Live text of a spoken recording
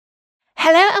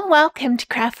Hello and welcome to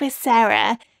Craft with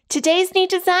Sarah. Today's new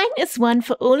design is one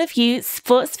for all of you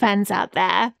sports fans out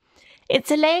there.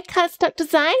 It's a layered cardstock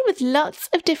design with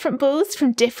lots of different balls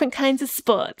from different kinds of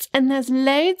sports, and there's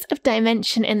loads of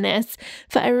dimension in this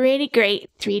for a really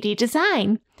great 3D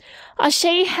design. I'll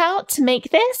show you how to make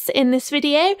this in this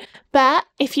video, but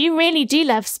if you really do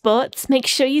love sports, make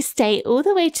sure you stay all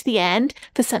the way to the end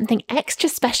for something extra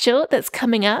special that's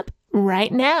coming up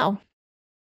right now.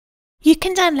 You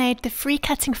can download the free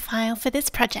cutting file for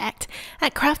this project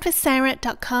at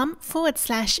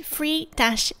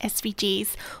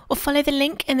craftwithsarah.com/free-SVGs or follow the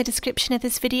link in the description of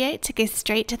this video to go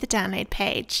straight to the download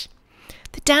page.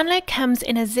 The download comes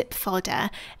in a zip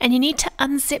folder and you need to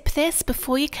unzip this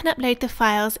before you can upload the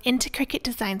files into Cricut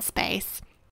Design Space.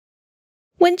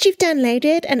 Once you've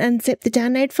downloaded and unzipped the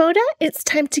download folder, it's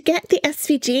time to get the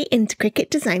SVG into Cricut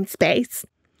Design Space.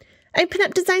 Open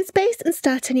up Design Space and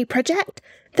start a new project,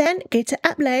 then go to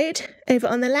Upload over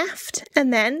on the left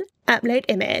and then Upload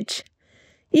Image.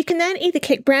 You can then either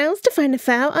click Browse to find a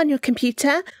file on your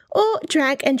computer or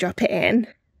drag and drop it in.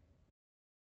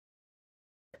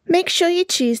 Make sure you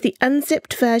choose the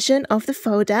unzipped version of the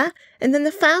folder, and then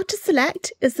the file to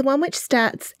select is the one which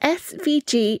starts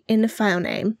SVG in the file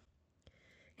name.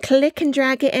 Click and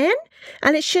drag it in,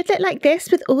 and it should look like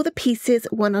this with all the pieces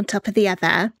one on top of the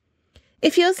other.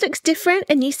 If yours looks different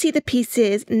and you see the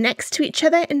pieces next to each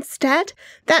other instead,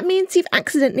 that means you've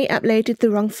accidentally uploaded the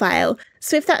wrong file.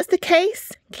 So if that's the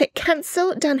case, click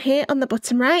Cancel down here on the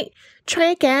bottom right, try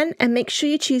again and make sure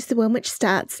you choose the one which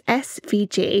starts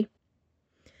SVG.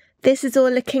 This is all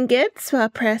looking good, so I'll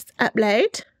press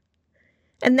Upload.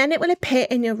 And then it will appear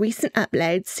in your recent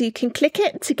uploads, so you can click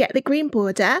it to get the green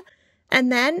border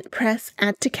and then press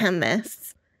Add to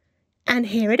Canvas. And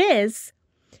here it is.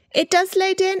 It does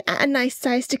load in at a nice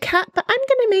size to cut, but I'm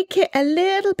going to make it a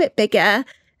little bit bigger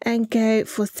and go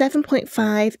for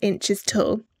 7.5 inches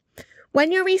tall.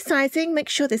 When you're resizing, make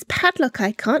sure this padlock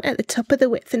icon at the top of the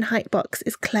width and height box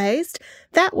is closed.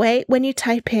 That way, when you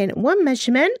type in one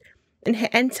measurement and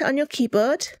hit enter on your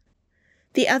keyboard,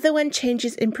 the other one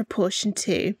changes in proportion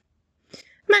too.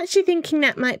 I'm actually thinking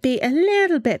that might be a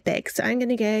little bit big, so I'm going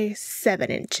to go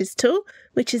 7 inches tall,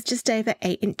 which is just over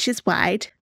 8 inches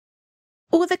wide.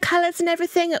 All the colours and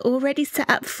everything are already set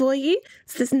up for you,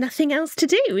 so there's nothing else to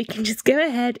do. We can just go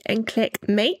ahead and click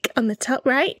Make on the top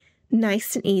right,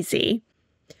 nice and easy.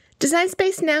 Design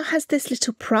Space now has this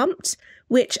little prompt,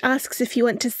 which asks if you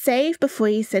want to save before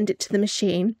you send it to the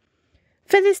machine.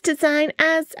 For this design,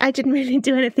 as I didn't really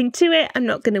do anything to it, I'm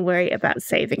not going to worry about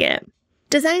saving it.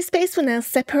 Design Space will now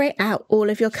separate out all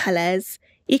of your colours.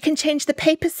 You can change the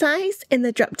paper size in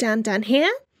the drop down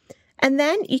here. And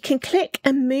then you can click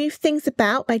and move things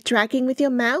about by dragging with your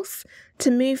mouse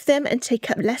to move them and take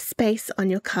up less space on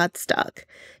your cardstock.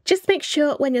 Just make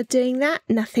sure when you're doing that,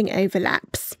 nothing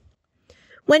overlaps.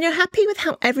 When you're happy with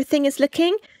how everything is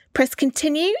looking, press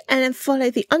continue and then follow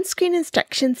the on-screen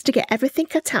instructions to get everything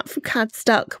cut out from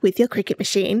cardstock with your Cricut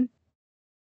machine.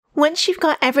 Once you've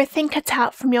got everything cut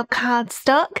out from your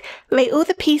cardstock, lay all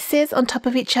the pieces on top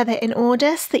of each other in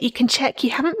order so that you can check you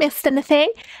haven't missed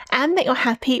anything and that you're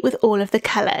happy with all of the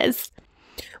colours.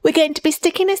 We're going to be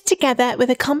sticking this together with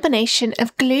a combination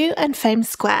of glue and foam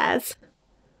squares.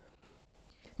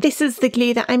 This is the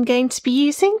glue that I'm going to be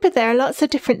using, but there are lots of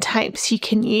different types you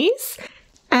can use,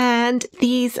 and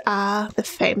these are the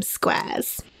foam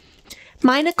squares.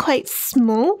 Mine are quite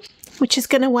small, which is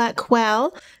going to work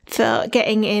well for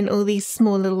getting in all these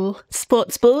small little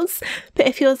sports balls. But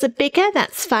if yours are bigger,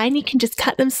 that's fine. You can just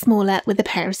cut them smaller with a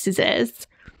pair of scissors.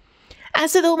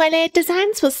 As with all my layered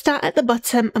designs, we'll start at the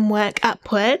bottom and work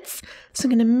upwards. So I'm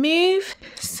going to move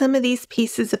some of these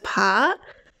pieces apart.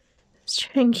 Let's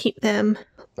try and keep them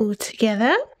all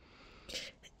together.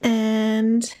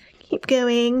 And keep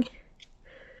going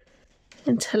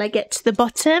until I get to the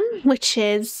bottom, which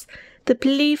is the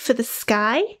blue for the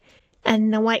sky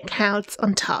and the white clouds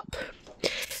on top.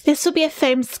 This will be a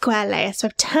foam square layer, so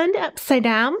I've turned it upside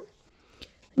down.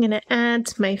 I'm going to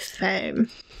add my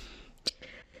foam.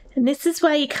 And this is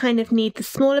where you kind of need the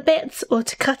smaller bits, or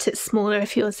to cut it smaller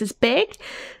if yours is big,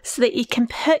 so that you can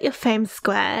put your foam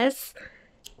squares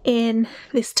in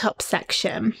this top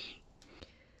section.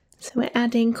 So we're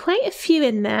adding quite a few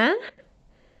in there,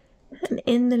 and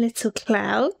in the little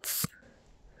clouds,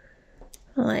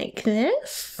 like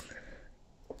this.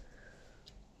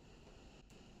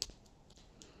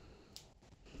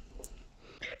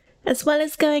 As well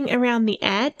as going around the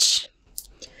edge,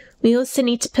 we also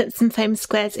need to put some foam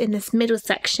squares in this middle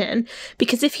section,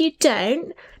 because if you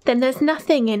don't, then there's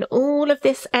nothing in all of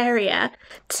this area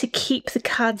to keep the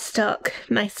cardstock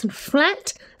nice and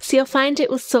flat. So you'll find it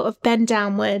will sort of bend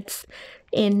downwards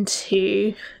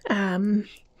into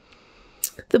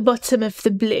the bottom of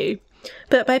the blue.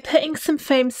 But by putting some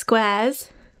foam squares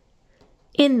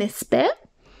in this bit,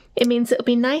 it means it'll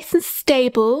be nice and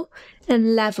stable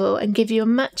and level and give you a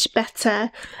much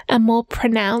better and more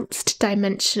pronounced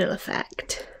dimensional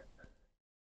effect.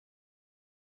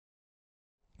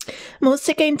 I'm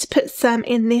also going to put some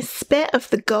in this bit of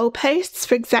the goalposts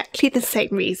for exactly the same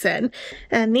reason.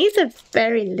 And these are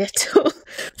very little,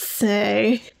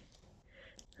 so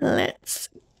let's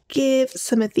give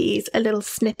some of these a little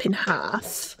snip in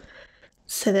half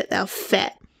so that they'll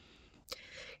fit.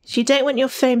 You don't want your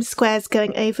foam squares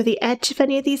going over the edge of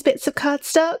any of these bits of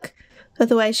cardstock,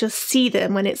 otherwise you'll see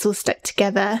them when it's all stuck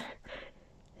together.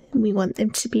 And we want them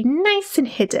to be nice and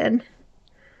hidden.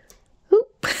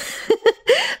 Oop.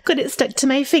 Got it stuck to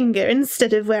my finger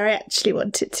instead of where I actually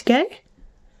want it to go.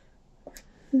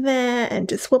 There, and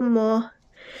just one more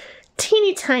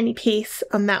teeny tiny piece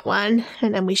on that one,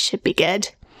 and then we should be good.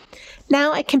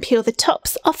 Now I can peel the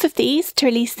tops off of these to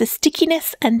release the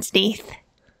stickiness underneath.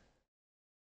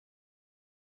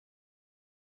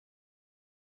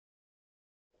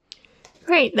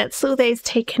 Right, that's all those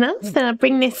taken off. Then I'll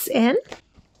bring this in,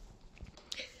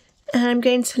 and I'm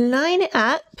going to line it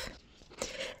up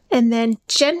and then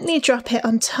gently drop it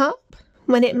on top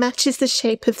when it matches the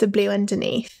shape of the blue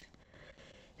underneath.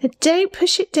 Now don't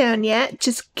push it down yet,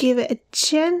 just give it a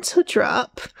gentle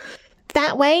drop.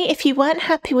 That way, if you weren't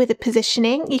happy with the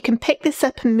positioning, you can pick this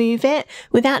up and move it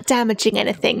without damaging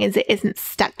anything as it isn't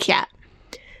stuck yet.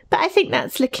 But I think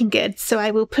that's looking good, so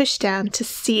I will push down to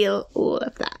seal all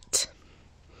of that.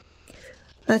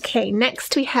 Okay,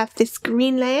 next we have this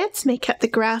green layer to make up the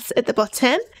grass at the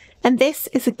bottom, and this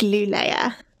is a glue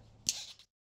layer.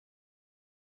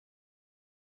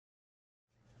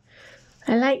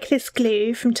 I like this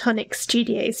glue from Tonic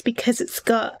Studios because it's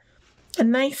got a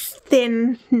nice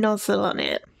thin nozzle on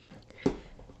it,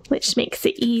 which makes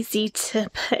it easy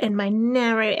to put in my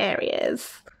narrow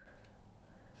areas.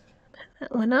 Put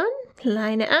that one on,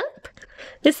 line it up.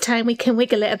 This time we can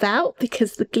wiggle it about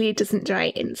because the glue doesn't dry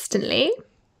instantly.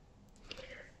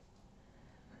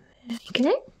 There we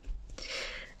go.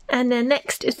 And then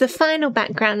next is the final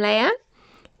background layer,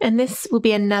 and this will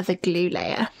be another glue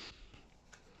layer.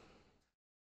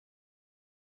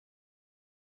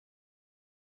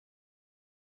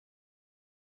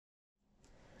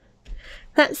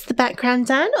 That's the background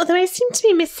done, although I seem to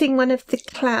be missing one of the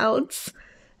clouds.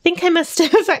 I think I must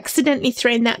have accidentally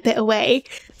thrown that bit away,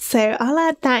 so I'll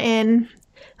add that in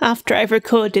after I've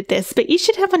recorded this. But you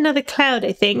should have another cloud,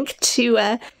 I think,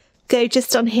 to go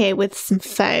just on here with some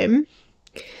foam.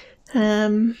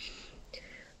 Can't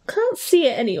see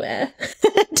it anywhere.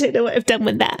 I don't know what I've done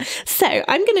with that. So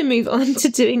I'm going to move on to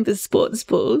doing the sports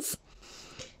balls.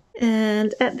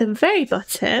 And at the very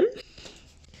bottom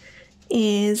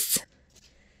is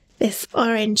this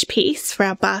orange piece for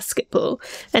our basketball,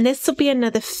 and this will be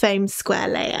another foam square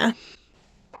layer.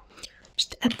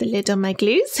 Just add the lid on my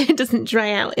glue so it doesn't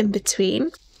dry out in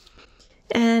between.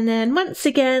 And then once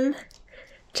again,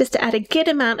 just add a good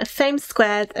amount of foam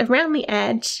squares around the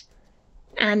edge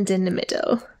and in the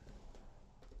middle.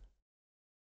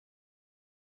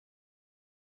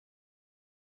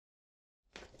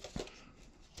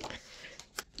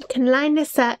 You can line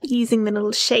this up using the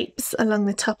little shapes along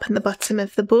the top and the bottom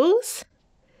of the balls.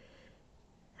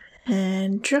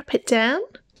 And drop it down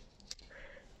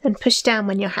and push down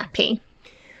when you're happy.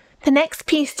 The next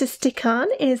piece to stick on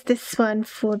is this one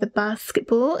for the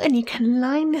basketball, and you can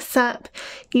line this up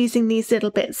using these little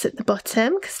bits at the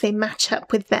bottom because they match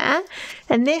up with there.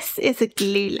 And this is a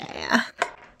glue layer.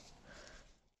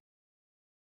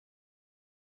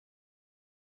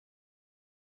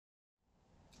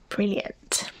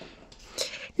 Brilliant.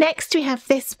 Next we have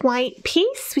this white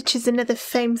piece, which is another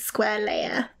foam square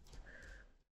layer.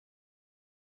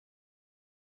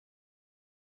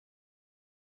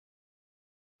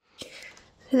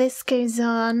 So this goes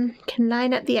on, you can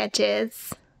line up the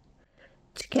edges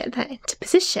to get that into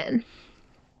position.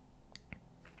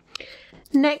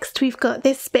 Next we've got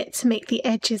this bit to make the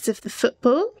edges of the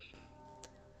football.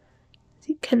 So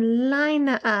you can line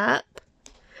that up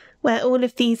where all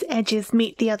of these edges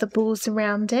meet the other balls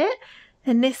around it,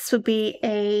 and this will be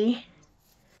a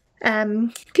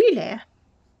glue layer.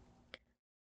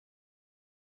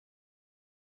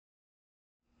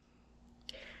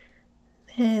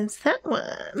 There's that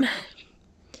one.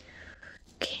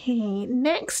 Okay,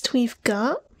 next we've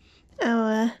got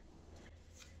our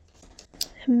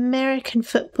American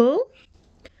football,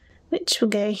 which will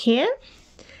go here.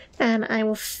 And I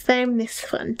will foam this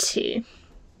one too.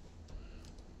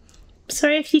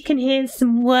 Sorry if you can hear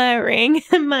some whirring.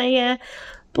 My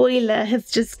boiler has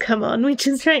just come on, which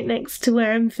is right next to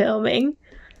where I'm filming.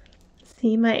 So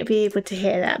you might be able to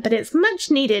hear that, but it's much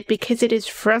needed because it is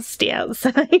frosty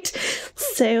outside.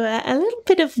 So a little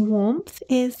bit of warmth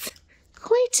is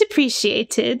quite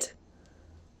appreciated.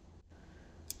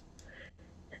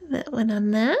 That one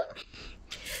on there.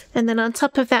 And then on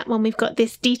top of that one, we've got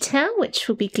this detail, which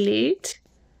will be glued.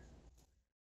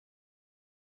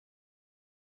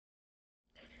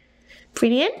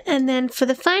 Brilliant. And then for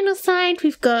the final side,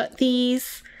 we've got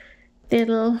these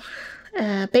little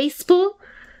baseball.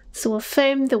 So we'll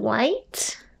foam the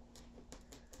white.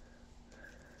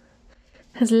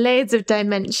 There's loads of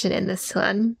dimension in this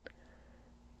one,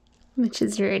 which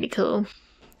is really cool.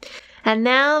 And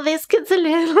now this gets a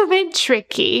little bit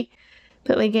tricky,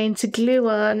 but we're going to glue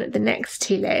on the next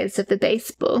 2 layers of the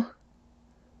baseball.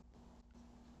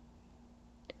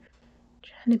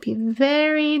 Trying to be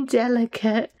very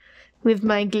delicate with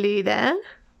my glue there.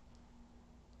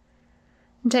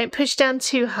 Don't push down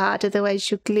too hard,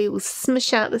 otherwise your glue will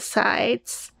smush out the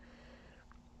sides,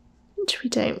 which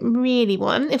we don't really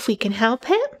want if we can help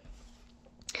it.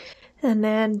 And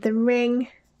then the ring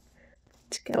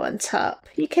to go on top.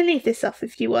 You can leave this off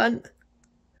if you want,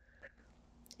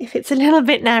 if it's a little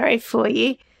bit narrow for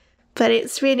you, but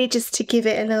it's really just to give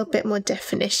it a little bit more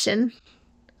definition.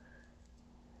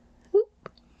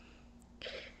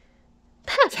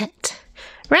 Perfect.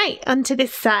 Right, onto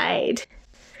this side.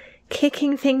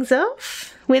 Kicking things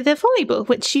off with a volleyball,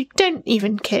 which you don't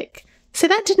even kick. So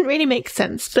that didn't really make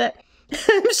sense, but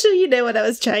I'm sure you know what I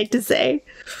was trying to say.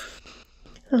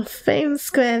 I'll foam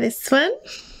square this one.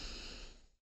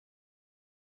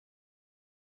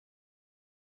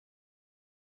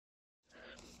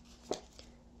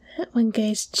 That one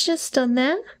goes just on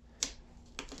there.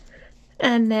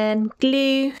 And then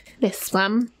glue this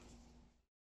one.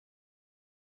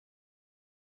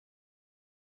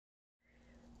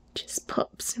 Just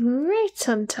pops right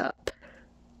on top.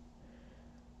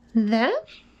 There.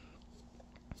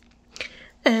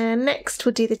 And next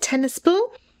we'll do the tennis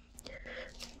ball.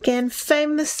 Again,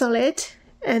 foam the solid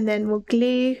and then we'll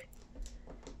glue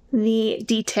the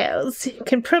details. You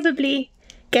can probably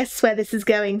guess where this is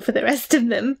going for the rest of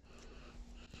them.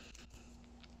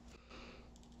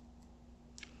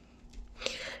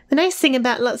 The nice thing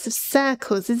about lots of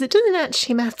circles is it doesn't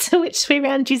actually matter which way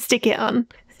round you stick it on.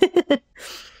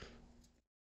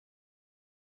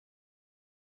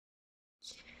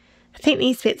 I think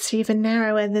these bits are even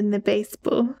narrower than the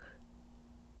baseball.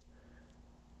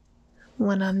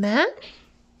 One on there.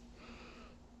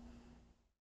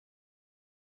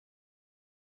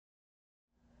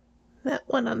 That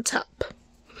one on top.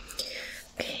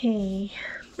 Okay,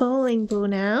 bowling ball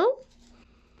now.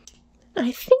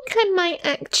 I think I might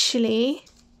actually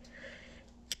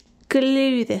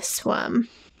glue this one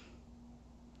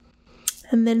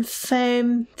and then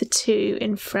foam the 2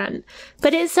 in front.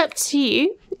 But it's up to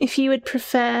you. If you would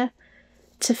prefer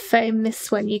to foam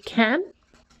this one, you can.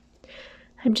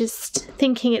 I'm just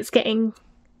thinking it's getting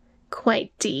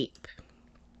quite deep.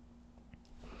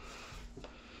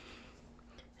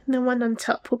 And the one on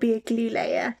top will be a glue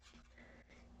layer.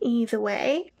 Either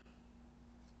way.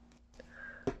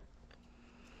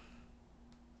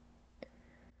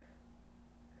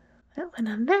 That one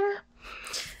on there.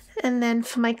 And then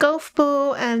for my golf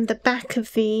ball and the back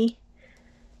of the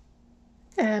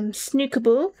snooker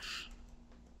ball,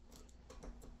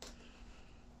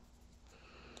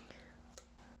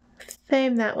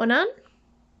 foam that one on.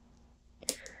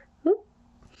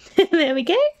 There we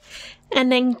go.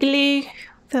 And then glue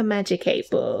the magic 8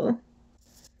 ball.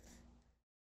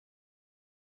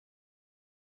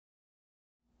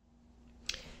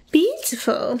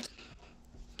 Beautiful.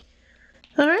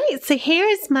 Alright, so here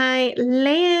is my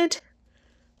layered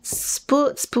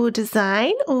sports ball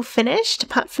design all finished,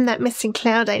 apart from that missing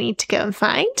cloud I need to go and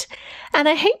find. And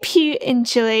I hope you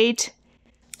enjoyed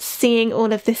seeing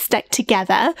all of this stuck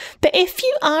together. But if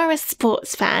you are a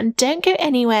sports fan, don't go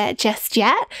anywhere just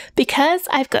yet, because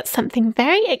I've got something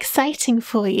very exciting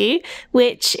for you,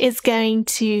 which is going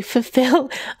to fulfill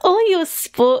all your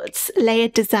sports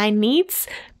layered design needs,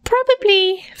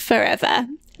 probably forever.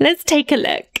 Let's take a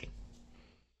look.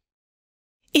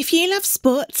 If you love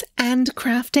sports and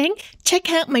crafting,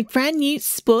 check out my brand new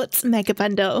Sports Mega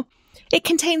Bundle. It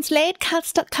contains layered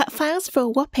cardstock cut files for a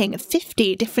whopping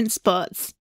 50 different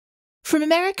sports. From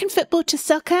American football to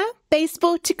soccer,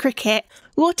 baseball to cricket,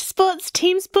 water sports,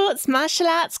 team sports, martial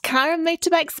arts, car and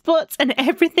motorbike sports, and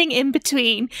everything in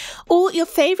between. All your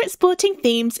favourite sporting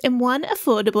themes in one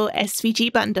affordable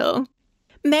SVG bundle.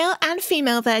 Male and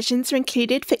female versions are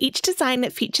included for each design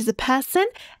that features a person,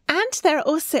 and there are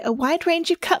also a wide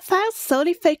range of cut files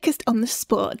solely focused on the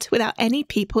sport without any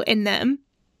people in them.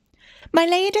 My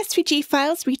layered SVG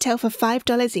files retail for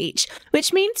 $5 each,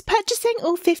 which means purchasing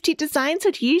all 50 designs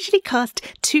would usually cost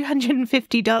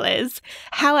 $250.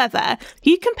 However,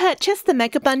 you can purchase the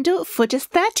mega bundle for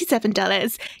just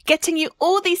 $37, getting you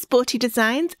all these sporty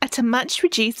designs at a much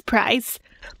reduced price.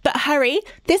 But hurry,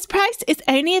 this price is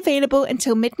only available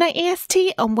until midnight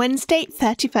EST on Wednesday,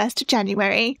 31st of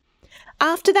January.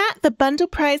 After that, the bundle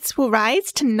price will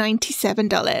rise to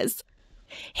 $97.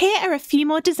 Here are a few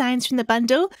more designs from the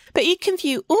bundle, but you can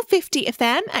view all 50 of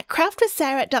them at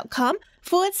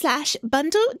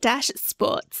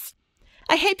craftwithsarah.com/bundle-sports.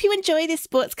 I hope you enjoy this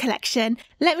sports collection.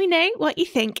 Let me know what you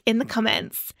think in the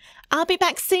comments. I'll be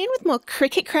back soon with more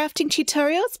Cricut crafting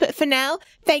tutorials, but for now,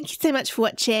 thank you so much for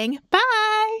watching.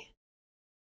 Bye!